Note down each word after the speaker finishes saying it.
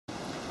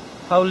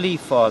How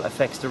leaf fall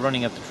affects the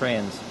running of the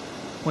trains.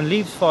 When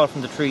leaves fall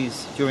from the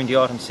trees during the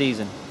autumn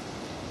season,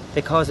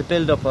 they cause a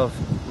build-up of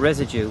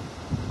residue,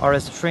 or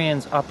as the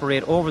trains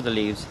operate over the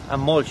leaves, a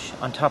mulch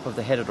on top of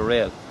the head of the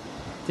rail.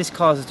 This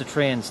causes the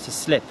trains to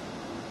slip.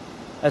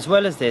 As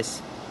well as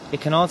this,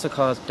 it can also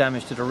cause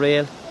damage to the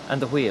rail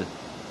and the wheel,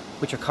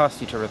 which are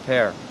costly to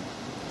repair.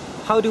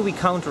 How do we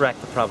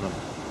counteract the problem?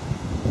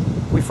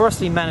 We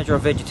firstly manage our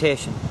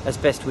vegetation as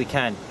best we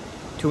can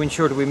to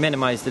ensure that we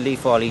minimise the leaf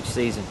fall each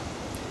season.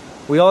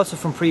 We also,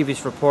 from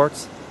previous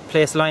reports,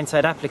 place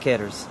line-side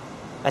applicators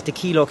at the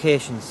key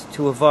locations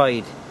to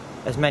avoid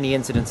as many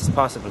incidents as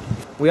possible.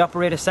 We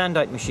operate a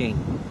sandite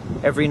machine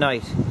every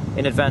night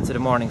in advance of the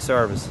morning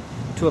service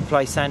to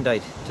apply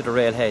sandite to the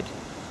railhead.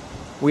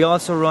 We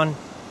also run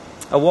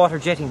a water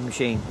jetting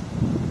machine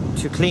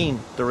to clean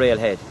the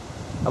railhead,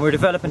 and we're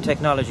developing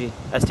technology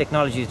as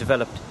technology is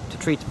developed to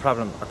treat the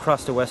problem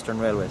across the Western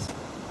Railways.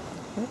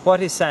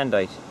 What is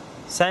sandite?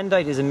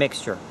 Sandite is a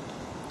mixture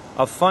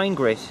of fine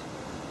grit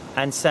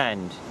and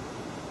sand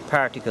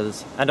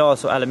particles and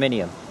also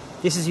aluminium.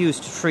 This is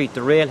used to treat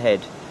the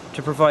railhead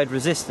to provide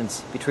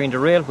resistance between the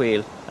rail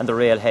wheel and the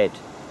railhead.